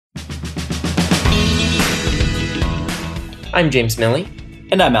I'm James Milley.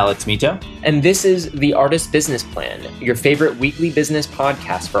 And I'm Alex Mito. And this is The Artist Business Plan, your favorite weekly business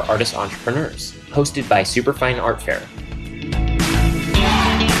podcast for artist entrepreneurs, hosted by Superfine Art Fair.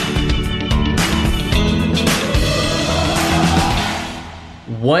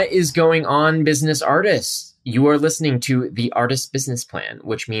 What is going on, business artists? You are listening to The Artist Business Plan,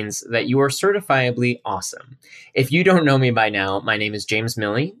 which means that you are certifiably awesome. If you don't know me by now, my name is James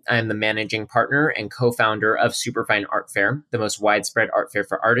Milley. I am the managing partner and co-founder of Superfine Art Fair, the most widespread art fair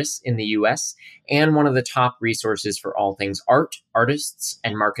for artists in the US, and one of the top resources for all things art, artists,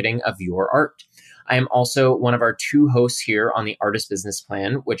 and marketing of your art. I am also one of our two hosts here on the Artist Business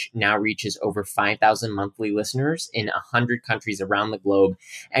Plan, which now reaches over 5,000 monthly listeners in 100 countries around the globe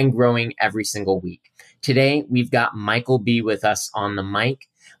and growing every single week. Today, we've got Mikael B with us on the mic.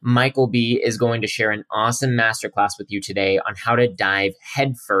 Mikael B is going to share an awesome masterclass with you today on how to dive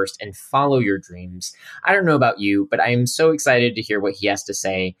headfirst and follow your dreams. I don't know about you, but I am so excited to hear what he has to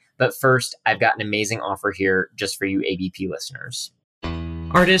say. But first, I've got an amazing offer here just for you ABP listeners.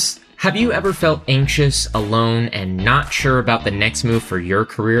 Artists, have you ever felt anxious, alone, and not sure about the next move for your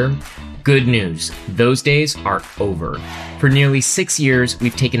career? Good news, those days are over. For nearly 6 years,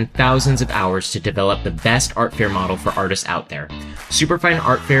 we've taken thousands of hours to develop the best art fair model for artists out there. Superfine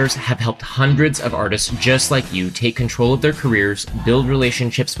Art Fairs have helped hundreds of artists just like you take control of their careers, build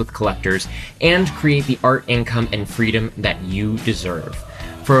relationships with collectors, and create the art income and freedom that you deserve.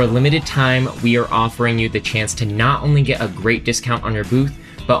 For a limited time, we are offering you the chance to not only get a great discount on your booth,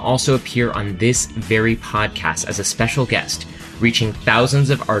 but also appear on this very podcast as a special guest, reaching thousands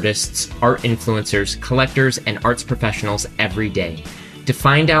of artists, art influencers, collectors, and arts professionals every day. To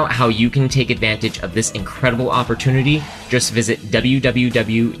find out how you can take advantage of this incredible opportunity, just visit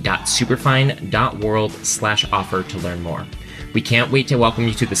www.superfine.world/offer to learn more. We can't wait to welcome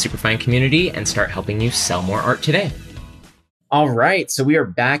you to the Superfine community and start helping you sell more art today. All right, so we are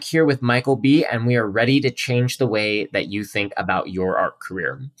back here with Mikael B, and we are ready to change the way that you think about your art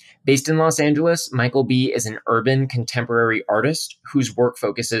career. Based in Los Angeles, Mikael B is an urban contemporary artist whose work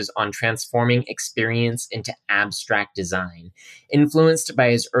focuses on transforming experience into abstract design. Influenced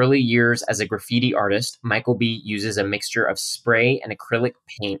by his early years as a graffiti artist, Mikael B uses a mixture of spray and acrylic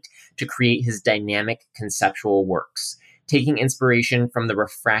paint to create his dynamic conceptual works. Taking inspiration from the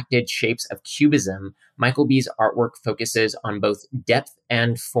refracted shapes of Cubism, Mikael B's artwork focuses on both depth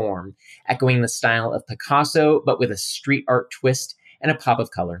and form, echoing the style of Picasso, but with a street art twist and a pop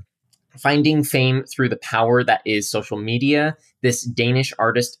of color. Finding fame through the power that is social media, this Danish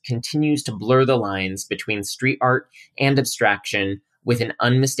artist continues to blur the lines between street art and abstraction with an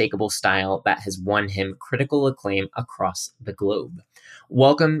unmistakable style that has won him critical acclaim across the globe.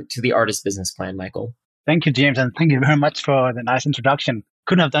 Welcome to the Artist Business Plan, Mikael. Thank you, James, and thank you very much for the nice introduction.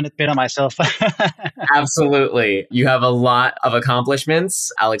 Couldn't have done it better myself. Absolutely. You have a lot of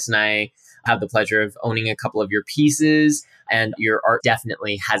accomplishments. Alex and I have the pleasure of owning a couple of your pieces, and your art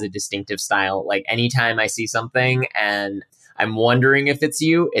definitely has a distinctive style. Like anytime I see something and I'm wondering if it's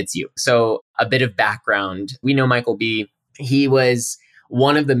you, it's you. So a bit of background. We know Mikael B. He was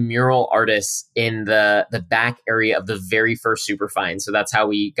one of the mural artists in the back area of the very first Superfine. So that's how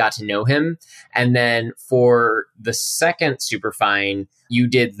we got to know him. And then for the second Superfine, you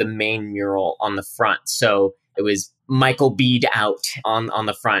did the main mural on the front. So it was Mikael B'd out on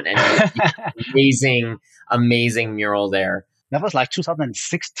the front, and amazing mural there. That was like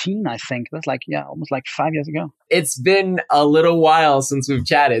 2016, I think. That's almost like 5 years ago. It's been a little while since we've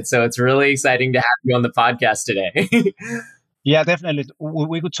chatted, so it's really exciting to have you on the podcast today. Yeah, definitely.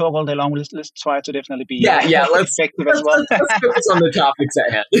 We could talk all day long. Let's try to definitely be effective as well. Let's focus on the topics at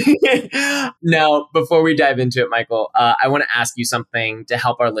hand. Now, before we dive into it, Mikael, I want to ask you something to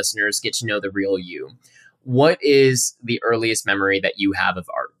help our listeners get to know the real you. What is the earliest memory that you have of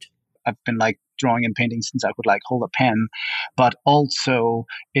art? I've been drawing and painting since I could hold a pen, but also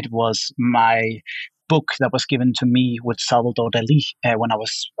it was my book that was given to me with Salvador Dali when I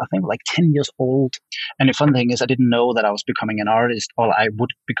was, I think, 10 years old. And the fun thing is I didn't know that I was becoming an artist, or I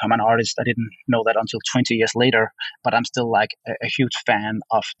would become an artist. I didn't know that until 20 years later, but I'm still a huge fan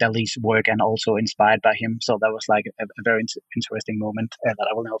of Dali's work and also inspired by him. So that was a very interesting moment that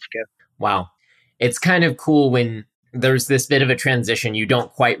I will never forget. Wow. It's kind of cool when there's this bit of a transition. You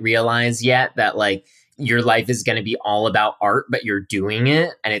don't quite realize yet that your life is going to be all about art, but you're doing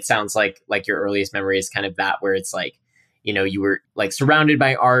it. And it sounds like your earliest memory is kind of that, where it's you were surrounded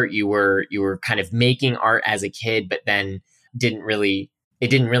by art. You were kind of making art as a kid, but then it didn't really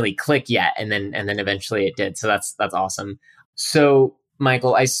click yet. And then eventually it did. So that's awesome. So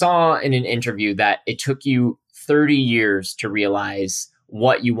Mikael, I saw in an interview that it took you 30 years to realize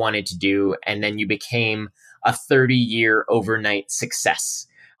what you wanted to do. And then you became a 30-year overnight success.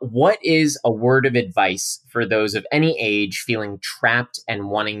 What is a word of advice for those of any age feeling trapped and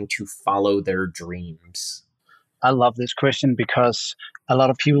wanting to follow their dreams? I love this question because a lot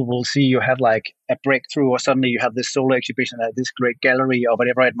of people will see you have like a breakthrough or suddenly you have this solo exhibition at this great gallery or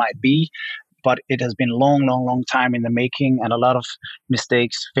whatever it might be. But it has been long, long, long time in the making and a lot of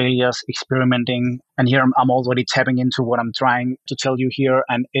mistakes, failures, experimenting. And here I'm already tapping into what I'm trying to tell you here.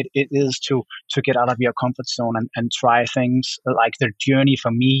 And it is to get out of your comfort zone and try things. Like the journey for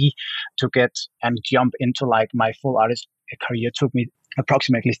me to get and jump into like my full artist career took me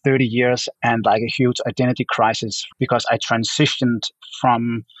approximately 30 years and like a huge identity crisis because I transitioned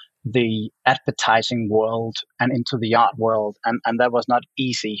from the advertising world and into the art world. And that was not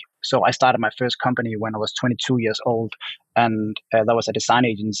easy. So I started my first company when I was 22 years old. And that was a design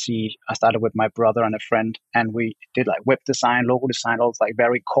agency. I started with my brother and a friend. And we did like web design, logo design, all like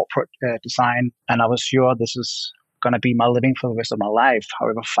very corporate design. And I was sure this is going to be my living for the rest of my life.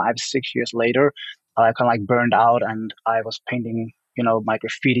 However, 5, 6 years later, I kind of like burned out and I was painting my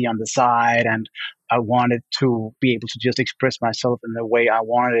graffiti on the side, and I wanted to be able to just express myself in the way I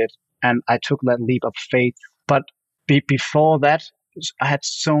wanted it. And I took that leap of faith. But before that, I had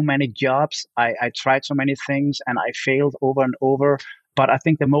so many jobs. I tried so many things and I failed over and over. But I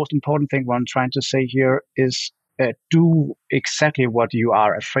think the most important thing what I'm trying to say here is do exactly what you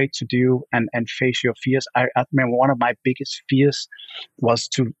are afraid to do and face your fears. I mean, one of my biggest fears was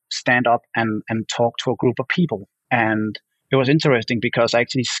to stand up and talk to a group of people. And it was interesting because I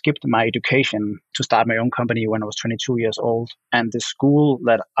actually skipped my education to start my own company when I was 22 years old. And the school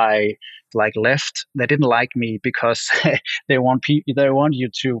that I like left, they didn't like me because they want you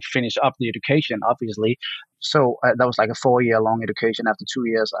to finish up the education, obviously. So that was like a 4 year long education. After 2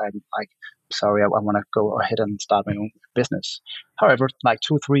 years, I'm like, sorry, I want to go ahead and start my own business. However, like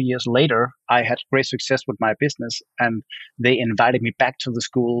 2, 3 years later, I had great success with my business and they invited me back to the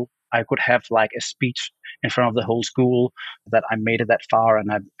school. I could have like a speech in front of the whole school that I made it that far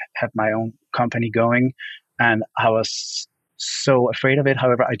and I have my own company going. And I was so afraid of it.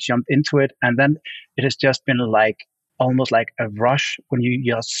 However, I jumped into it. And then it has just been like almost like a rush when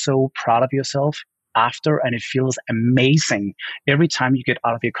you're so proud of yourself after, and it feels amazing. Every time you get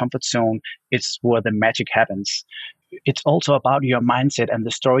out of your comfort zone, it's where the magic happens. It's also about your mindset and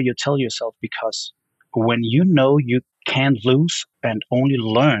the story you tell yourself, because when you know you can't lose and only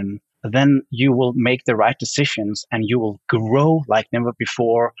learn, then you will make the right decisions and you will grow like never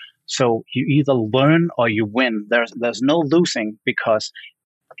before. So you either learn or you win. There's no losing, because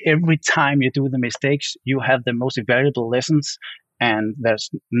every time you do the mistakes, you have the most valuable lessons. And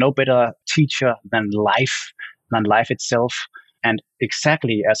there's no better teacher than life itself. And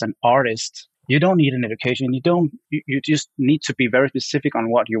exactly as an artist, you don't need an education. You just need to be very specific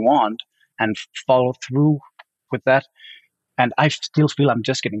on what you want and follow through with that. And I still feel I'm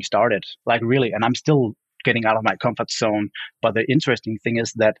just getting started, like really, and I'm still getting out of my comfort zone. But the interesting thing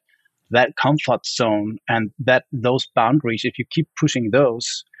is that that comfort zone and that those boundaries, if you keep pushing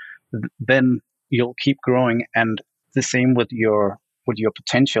those, then you'll keep growing. And the same with your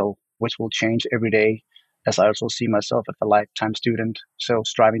potential, which will change every day. As I also see myself as a lifetime student, so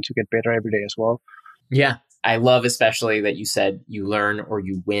striving to get better every day as well. Yeah, I love especially that you said you learn or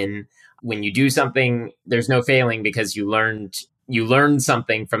you win. When you do something, there's no failing because you learned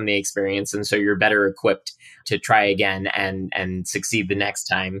something from the experience, and so you're better equipped to try again and succeed the next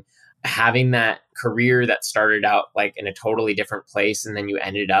time. Having that career that started out like in a totally different place and then you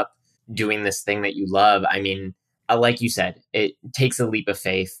ended up doing this thing that you love. I mean, like you said, it takes a leap of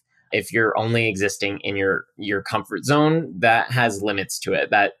faith. If you're only existing in your comfort zone, that has limits to it.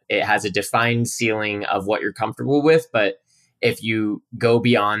 That it has a defined ceiling of what you're comfortable with, but if you go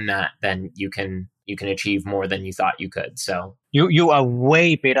beyond that, then you can achieve more than you thought you could. So You are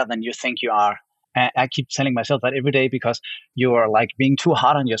way better than you think you are. And I keep telling myself that every day, because you are like being too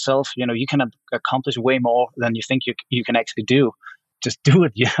hard on yourself. You can accomplish way more than you think you can actually do. Just do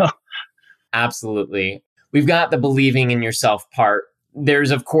it, absolutely. We've got the believing in yourself part.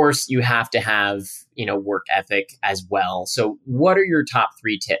 There's, of course, you have to have, work ethic as well. So what are your top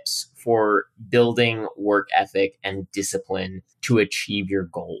 3 tips for building work ethic and discipline to achieve your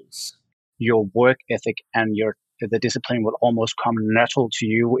goals? Your work ethic and the discipline will almost come natural to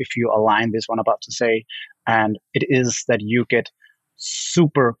you if you align this one about to say. And it is that you get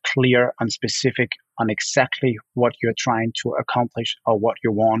super clear and specific on exactly what you're trying to accomplish or what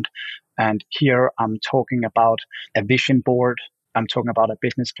you want. And here I'm talking about a vision board. I'm talking about a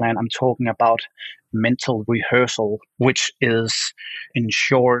business plan. I'm talking about mental rehearsal, which is, in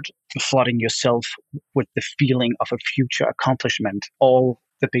short, flooding yourself with the feeling of a future accomplishment all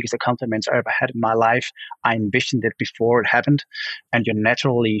the biggest accomplishments I ever had in my life. I envisioned it before it happened, and you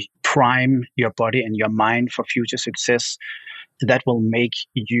naturally prime your body and your mind for future success. That will make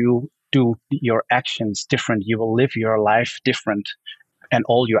you do your actions different. You will live your life different, and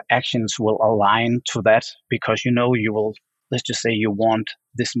all your actions will align to that, because you will, let's just say you want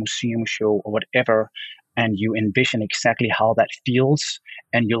this museum show or whatever, and you envision exactly how that feels,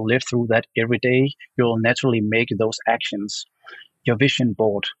 and you live through that every day. You'll naturally make those actions. Your vision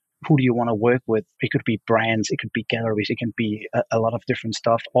board, who do you want to work with? It could be brands, it could be galleries, it can be a lot of different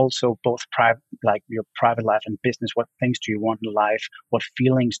stuff. Also both private, like your private life and business. What things do you want in life? What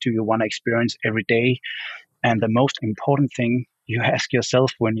feelings do you want to experience every day? And the most important thing you ask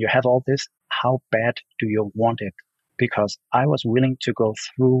yourself when you have all this, how bad do you want it? Because I was willing to go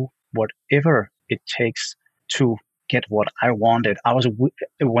through whatever it takes to get what I wanted.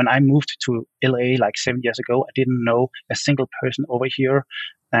 When I moved to LA like 7 years ago, I didn't know a single person over here,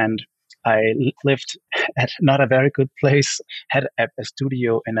 and I lived at not a very good place. Had a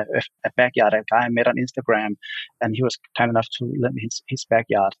studio in a backyard. A guy I met on Instagram, and he was kind enough to let me his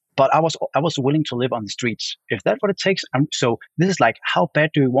backyard. But I was willing to live on the streets if that's what it takes. So this is like, how bad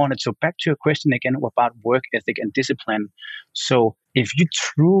do you want it? So back to your question again about work ethic and discipline. So if you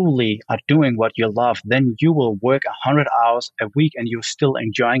truly are doing what you love, then you will work 100 hours a week and you're still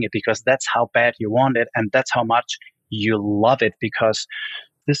enjoying it, because that's how bad you want it, and that's how much you love it, because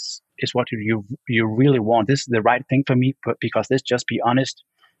this is what you really want. This is the right thing for me. But because let's just be honest,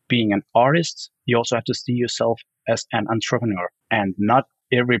 being an artist, you also have to see yourself as an entrepreneur, and not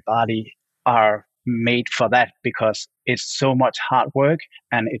everybody are made for that, because it's so much hard work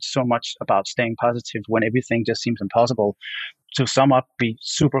and it's so much about staying positive when everything just seems impossible. To sum up, be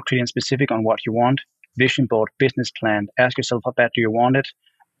super clear and specific on what you want. Vision board, business plan. Ask yourself, how bad do you want it?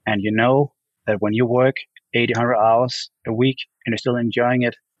 And you know that when you work 80, 100 hours a week and you're still enjoying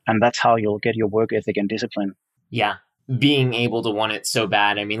it, and that's how you'll get your work ethic and discipline. Yeah. Being able to want it so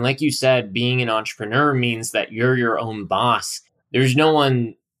bad. I mean, like you said, being an entrepreneur means that you're your own boss. There's no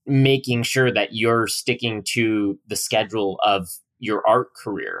one making sure that you're sticking to the schedule of your art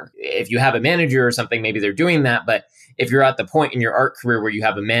career. If you have a manager or something, maybe they're doing that. But if you're at the point in your art career where you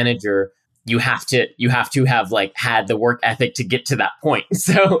have a manager, you have to have like had the work ethic to get to that point.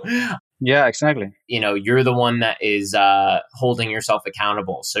 So Yeah, exactly. you're the one that is holding yourself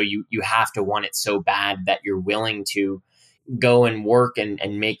accountable. So you have to want it so bad that you're willing to go and work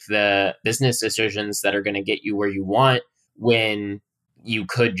and make the business decisions that are going to get you where you want, when you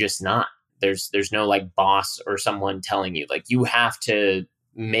could just not. There's no like boss or someone telling you like you have to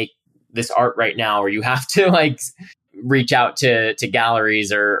make this art right now, or you have to like reach out to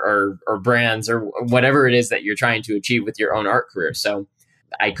galleries or brands or whatever it is that you're trying to achieve with your own art career. So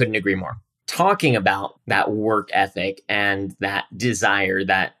I couldn't agree more. Talking about that work ethic and that desire,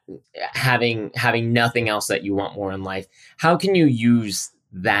 that having nothing else that you want more in life, how can you use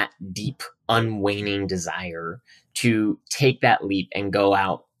that deep, unwaning desire to take that leap and go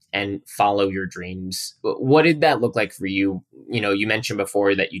out and follow your dreams? What did that look like for you? You mentioned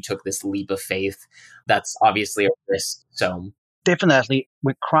before that you took this leap of faith. That's obviously a risk. So Definitely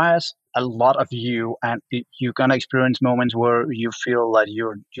requires a lot of you, and you're gonna experience moments where you feel like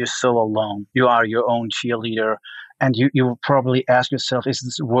you're so alone. You are your own cheerleader, and you will probably ask yourself, is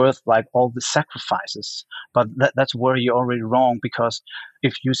this worth like all the sacrifices? But that's where you're already wrong, because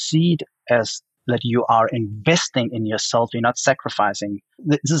if you see it as that you are investing in yourself, you're not sacrificing.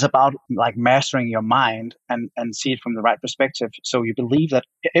 This is about like mastering your mind and see it from the right perspective. So you believe that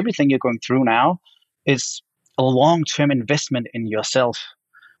everything you're going through now is a long-term investment in yourself.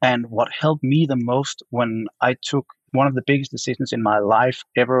 And what helped me the most when I took one of the biggest decisions in my life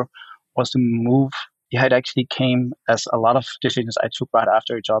ever was to move. Yeah, it actually came as a lot of decisions I took right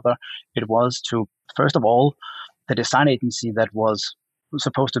after each other. It was to, first of all, the design agency that was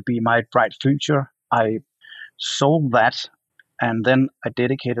supposed to be my bright future. I sold that, and then I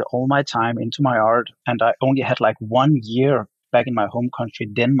dedicated all my time into my art. And I only had like 1 year back in my home country,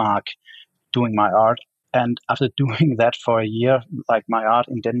 Denmark, doing my art. And after doing that for a year, like my art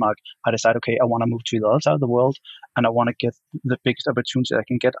in Denmark, I decided, okay, I want to move to the other side of the world, and I want to get the biggest opportunity I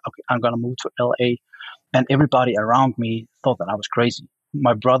can get. Okay, I'm going to move to LA. And everybody around me thought that I was crazy.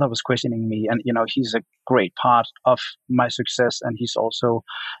 My brother was questioning me, and he's a great part of my success, and he's also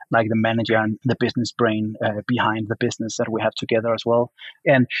like the manager and the business brain behind the business that we have together as well.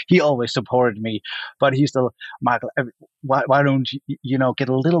 And he always supported me, but he's still, Michael, why don't get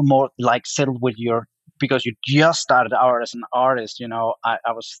a little more like settled with your, because you just started out as an artist. I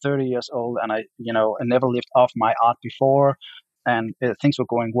was 30 years old, and I never lived off my art before, and things were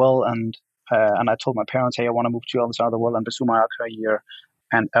going well, and I told my parents, hey, I want to move to the other side of the world and pursue my art career.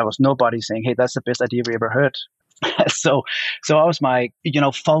 And there was nobody saying, "Hey, that's the best idea we ever heard." so so I was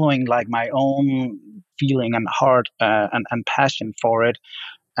following like my own feeling and heart, and passion for it.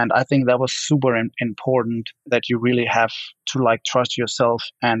 And I think that was super important, that you really have to like trust yourself,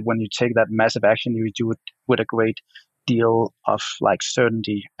 and when you take that massive action, you do it with a great deal of like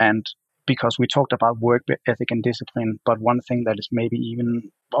certainty. And because we talked about work ethic and discipline, but one thing that is maybe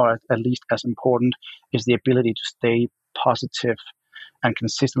even, or at least as important, is the ability to stay positive and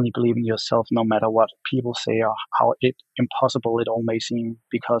consistently believe in yourself, no matter what people say or how impossible it all may seem,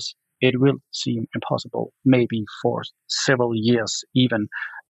 because it will seem impossible maybe for several years even.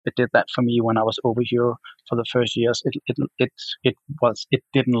 It did that for me when I was over here for the first years. It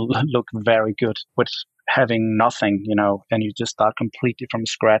didn't look very good with having nothing, and you just start completely from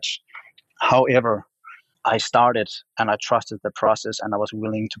scratch. However, I started and I trusted the process, and I was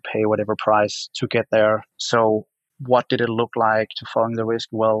willing to pay whatever price to get there. So what did it look like to following the risk?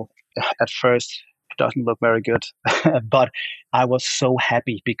 Well, at first it doesn't look very good, but I was so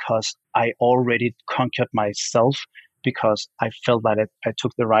happy because I already conquered myself, because I felt that I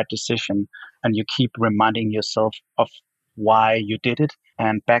took the right decision. And you keep reminding yourself of why you did it.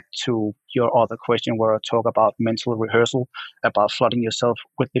 And back to your other question, where I talk about mental rehearsal, about flooding yourself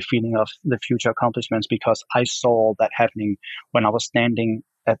with the feeling of the future accomplishments, because I saw that happening when I was standing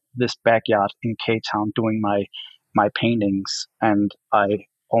at this backyard in Cape Town doing my paintings, and I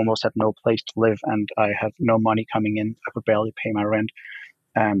almost had no place to live, and I had no money coming in. I could barely pay my rent.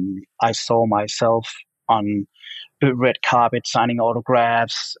 I saw myself on the red carpet, signing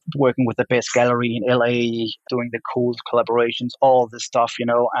autographs, working with the best gallery in LA, doing the cool collaborations, all this stuff,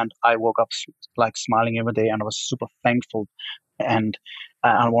 and I woke up like smiling every day, and I was super thankful. And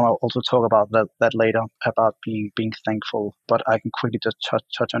I want to also talk about that later, about being thankful, but I can quickly just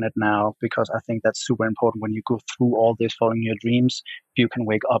touch on it now, because I think that's super important. When you go through all this, following your dreams, you can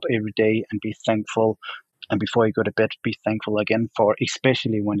wake up every day and be thankful. And before you go to bed, be thankful again, for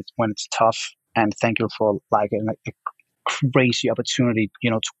especially when it's tough, and thankful for like a crazy opportunity,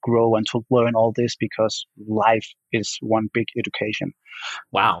 to grow and to learn all this, because life is one big education.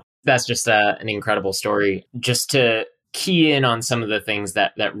 Wow. That's just an incredible story. Just to key in on some of the things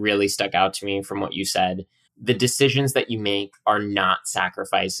that really stuck out to me from what you said, the decisions that you make are not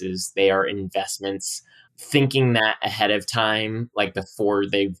sacrifices, they are investments. Thinking that ahead of time, like before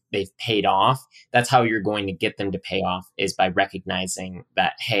they've paid off, that's how you're going to get them to pay off, is by recognizing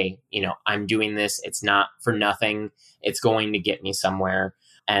that, hey, I'm doing this, it's not for nothing, it's going to get me somewhere.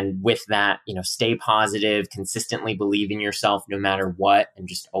 And with that, stay positive, consistently believe in yourself no matter what, and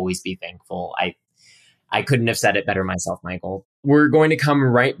just always be thankful. I couldn't have said it better myself, Michael. We're going to come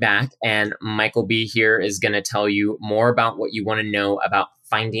right back, and Michael B here is going to tell you more about what you want to know about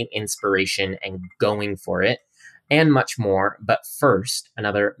finding inspiration and going for it, and much more. But first,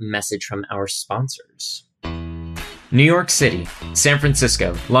 another message from our sponsors. New York City, San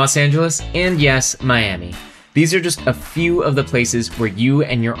Francisco, Los Angeles, and yes, Miami. These are just a few of the places where you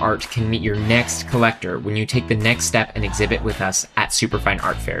and your art can meet your next collector when you take the next step and exhibit with us at Superfine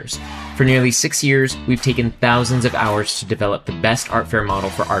Art Fairs. For nearly 6 years, we've taken thousands of hours to develop the best art fair model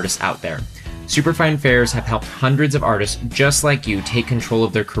for artists out there. Superfine Fairs have helped hundreds of artists just like you take control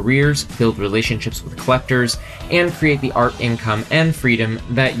of their careers, build relationships with collectors, and create the art income and freedom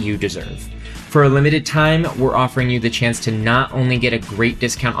that you deserve. For a limited time, we're offering you the chance to not only get a great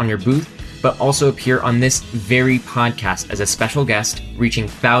discount on your booth, but also appear on this very podcast as a special guest, reaching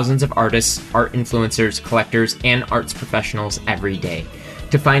thousands of artists, art influencers, collectors, and arts professionals every day.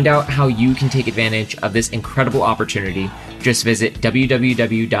 To find out how you can take advantage of this incredible opportunity, just visit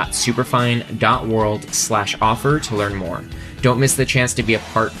www.superfine.world/offer to learn more. Don't miss the chance to be a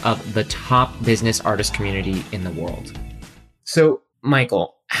part of the top business artist community in the world. So,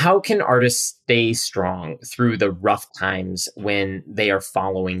 Michael, how can artists stay strong through the rough times when they are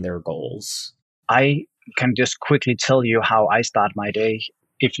following their goals? I can just quickly tell you how I start my day.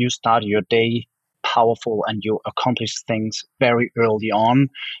 If you start your day powerful and you accomplish things very early on,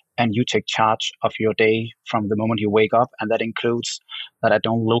 and you take charge of your day from the moment you wake up, and that includes that I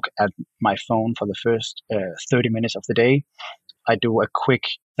don't look at my phone for the first 30 minutes of the day. I do a quick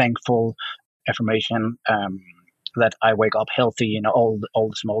thankful affirmation, that I wake up healthy, all the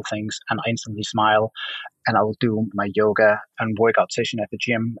small things, and I instantly smile. And I will do my yoga and workout session at the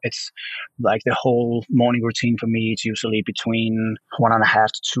gym. It's like the whole morning routine for me. It's usually between 1.5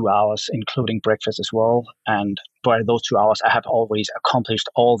 to 2 hours, including breakfast as well. And by those 2 hours, I have always accomplished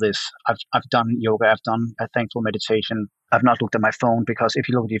all this. I've done yoga, I've done a thankful meditation. I've not looked at my phone, because if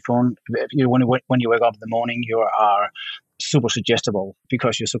you look at your phone, when you wake up in the morning, you are super suggestible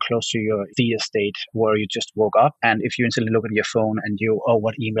because you're so close to your theta state where you just woke up. And if you instantly look at your phone and you, oh,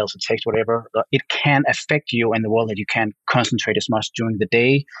 what emails or text, whatever, it can affect you in the world that you can't concentrate as much during the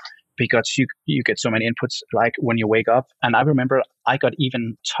day because you get so many inputs like when you wake up. And I remember I got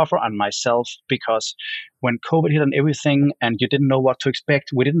even tougher on myself because when COVID hit and everything and you didn't know what to expect,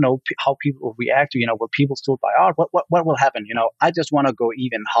 we didn't know how people will react. Will people still buy art? What will happen? I just want to go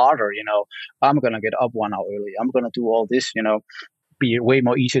even harder. I'm going to get up 1 hour early. I'm going to do all this, be way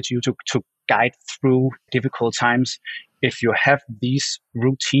more easier to you to guide through difficult times if you have these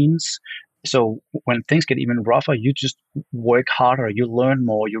routines. So when things get even rougher, you just work harder, you learn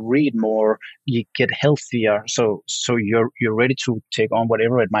more, you read more, you get healthier. So you're ready to take on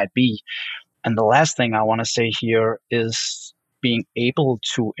whatever it might be. And the last thing I want to say here is being able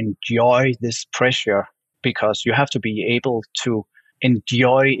to enjoy this pressure, because you have to be able to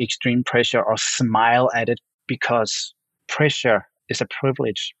enjoy extreme pressure or smile at it, because pressure is a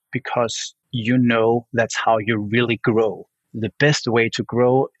privilege, because that's how you really grow. The best way to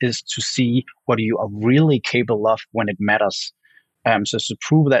grow is to see what you are really capable of when it matters. So to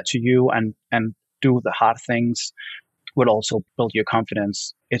prove that to you and do the hard things will also build your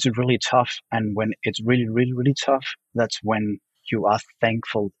confidence. It's really tough. And when it's really, really, really tough, that's when you are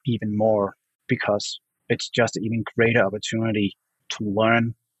thankful even more, because it's just an even greater opportunity to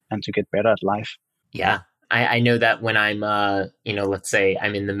learn and to get better at life. Yeah. I know that when I'm, let's say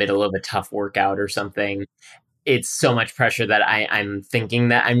I'm in the middle of a tough workout or something, it's so much pressure that I'm thinking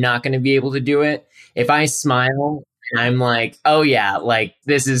that I'm not going to be able to do it. If I smile, I'm like, oh yeah, like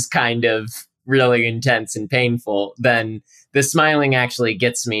this is kind of really intense and painful, then the smiling actually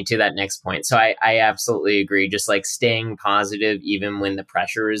gets me to that next point. So I absolutely agree. Just like staying positive, even when the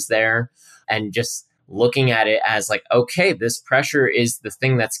pressure is there, and just looking at it as like, okay, this pressure is the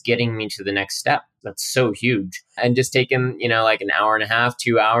thing that's getting me to the next step. That's so huge. And just taking, like an hour and a half,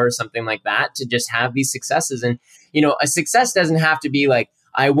 2 hours, something like that to just have these successes. And, a success doesn't have to be like,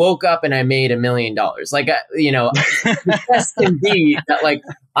 I woke up and I made $1 million. Like, success can be that like,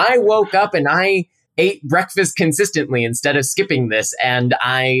 I woke up and I ate breakfast consistently instead of skipping this. And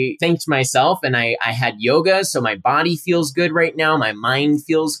I thanked myself and I had yoga. So my body feels good right now. My mind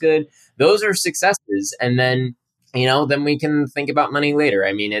feels good. Those are successes. And then, then we can think about money later.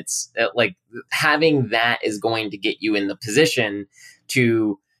 I mean, it's like having that is going to get you in the position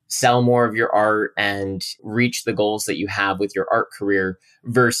to sell more of your art and reach the goals that you have with your art career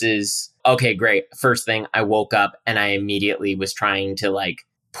versus, okay, great. First thing, I woke up and I immediately was trying to like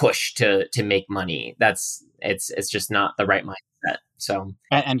push to make money. It's just not the right mindset. So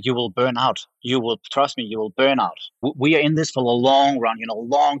and you will burn out. You will, trust me, you will burn out. We are in this for the long run,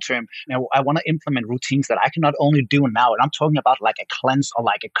 long term. I want to implement routines that I can not only do now, and I'm talking about like a cleanse or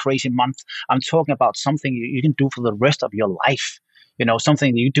like a crazy month. I'm talking about something you can do for the rest of your life.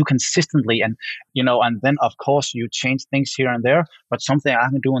 Something that you do consistently, and then of course you change things here and there, but something I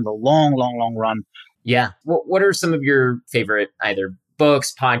can do in the long, long, long run. Yeah. What are some of your favorite either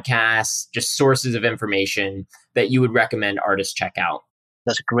books, podcasts, just sources of information that you would recommend artists check out?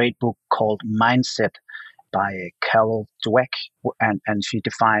 There's a great book called Mindset by Carol Dweck, and she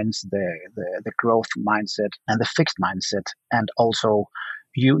defines the growth mindset and the fixed mindset, and also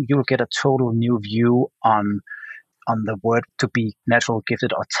you'll get a total new view on the word to be natural,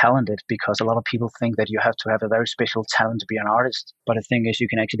 gifted, or talented, because a lot of people think that you have to have a very special talent to be an artist. But the thing is, you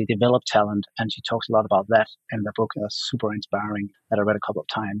can actually develop talent, and she talks a lot about that in the book. That's super inspiring, that I read a couple of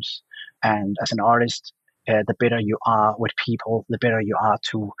times. And as an artist, the better you are with people, the better you are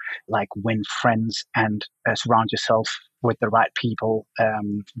to like win friends and surround yourself with the right people,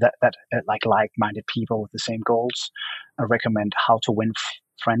 that like-minded people with the same goals. I recommend How to Win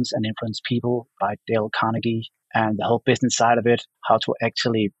Friends and Influence People by Dale Carnegie, and the whole business side of it, how to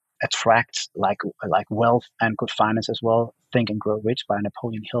actually attract like wealth and good finance as well. Think and Grow Rich by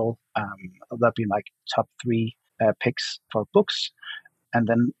Napoleon Hill. That'd be like top 3 picks for books. And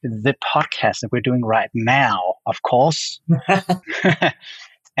then the podcast that we're doing right now, of course.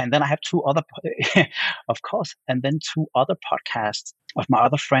 And then I have 2 other, of course, and then 2 other podcasts of my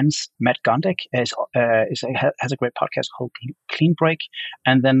other friends. Matt Gondek has a great podcast called Clean Break.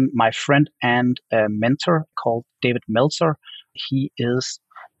 And then my friend and mentor called David Meltzer. He is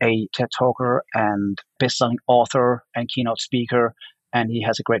a TED talker and best-selling author and keynote speaker. And he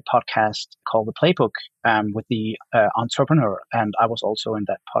has a great podcast called The Playbook with the entrepreneur. And I was also in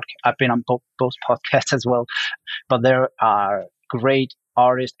that podcast. I've been on both podcasts as well. But there are great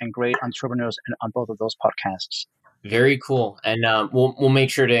artists and great entrepreneurs on both of those podcasts. Very cool. And we'll make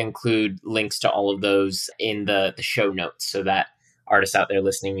sure to include links to all of those in the show notes so that artists out there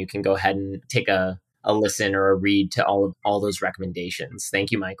listening, you can go ahead and take a a listen or a read to all those recommendations.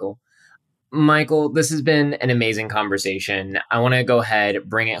 Thank you, Michael. Michael, this has been an amazing conversation. I want to go ahead,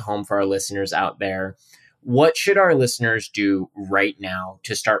 bring it home for our listeners out there. What should our listeners do right now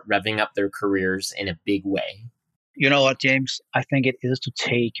to start revving up their careers in a big way? You know what, James? I think it is to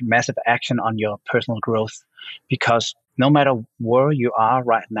take massive action on your personal growth, because no matter where you are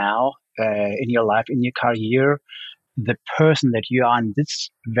right now in your life, in your career, the person that you are in this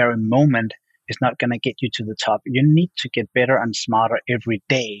very moment is not going to get you to the top. You need to get better and smarter every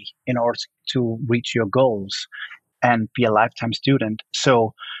day in order to reach your goals and be a lifetime student.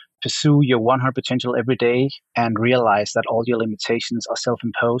 So pursue your 100 potential every day and realize that all your limitations are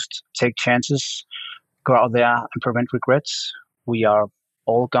self-imposed. Take chances, go out there and prevent regrets. We are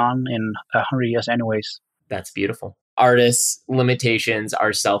all gone in 100 years anyways. That's beautiful. Artists' limitations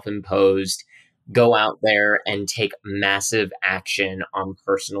are self-imposed. Go out there and take massive action on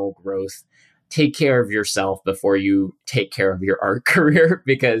personal growth. Take care of yourself before you take care of your art career,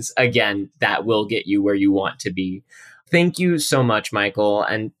 because again, that will get you where you want to be. Thank you so much, Michael.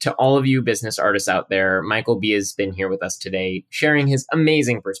 And to all of you business artists out there, Michael B has been here with us today, sharing his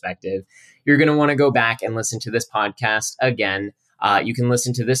amazing perspective. You're going to want to go back and listen to this podcast again. You can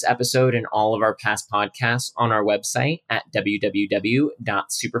listen to this episode and all of our past podcasts on our website at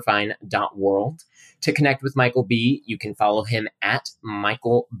www.superfine.world. To connect with Michael B, you can follow him at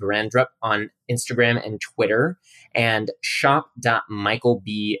Michael Brandrup on Instagram and Twitter, and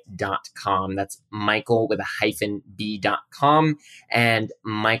shop.michaelb.com. That's Michael with a hyphen B.com. And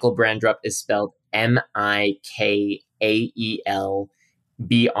Michael Brandrup is spelled MikaelBrandrup.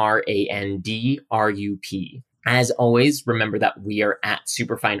 As always, remember that we are at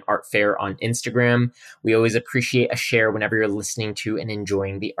Superfine Art Fair on Instagram. We always appreciate a share whenever you're listening to and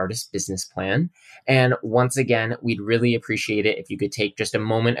enjoying the Artist Business Plan. And once again, we'd really appreciate it if you could take just a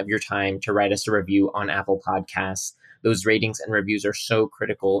moment of your time to write us a review on Apple Podcasts. Those ratings and reviews are so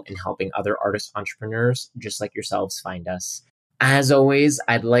critical in helping other artist entrepreneurs just like yourselves find us. As always,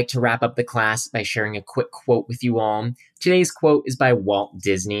 I'd like to wrap up the class by sharing a quick quote with you all. Today's quote is by Walt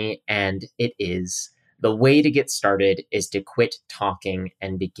Disney, and it is, "The way to get started is to quit talking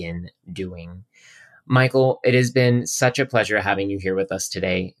and begin doing." Michael, it has been such a pleasure having you here with us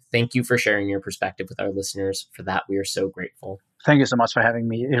today. Thank you for sharing your perspective with our listeners. For that, we are so grateful. Thank you so much for having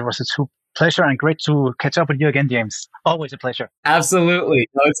me. It was a true pleasure and great to catch up with you again, James. Always a pleasure. Absolutely.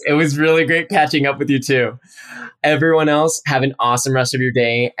 It was really great catching up with you too. Everyone else, have an awesome rest of your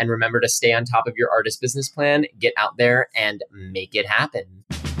day. And remember to stay on top of your artist business plan, get out there and make it happen.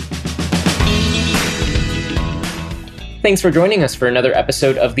 Thanks for joining us for another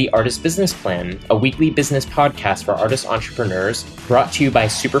episode of The Artist Business Plan, a weekly business podcast for artist entrepreneurs brought to you by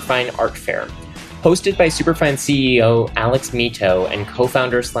Superfine Art Fair. Hosted by Superfine CEO Alex Mito and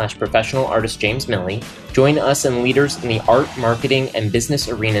co-founder/professional artist James Milley, join us and leaders in the art, marketing, and business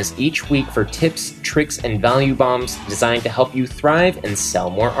arenas each week for tips, tricks, and value bombs designed to help you thrive and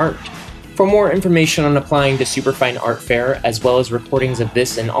sell more art. For more information on applying to Superfine Art Fair, as well as recordings of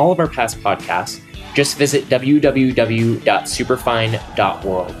this and all of our past podcasts, just visit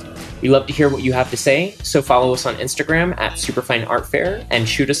www.superfine.world. We love to hear what you have to say, so follow us on Instagram at Superfine Art Fair and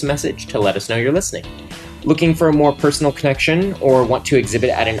shoot us a message to let us know you're listening. Looking for a more personal connection or want to exhibit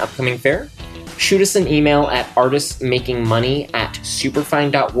at an upcoming fair? Shoot us an email at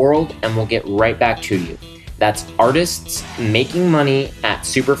artistsmakingmoney@superfine.world and we'll get right back to you. That's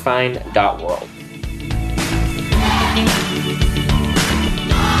artistsmakingmoney@superfine.world.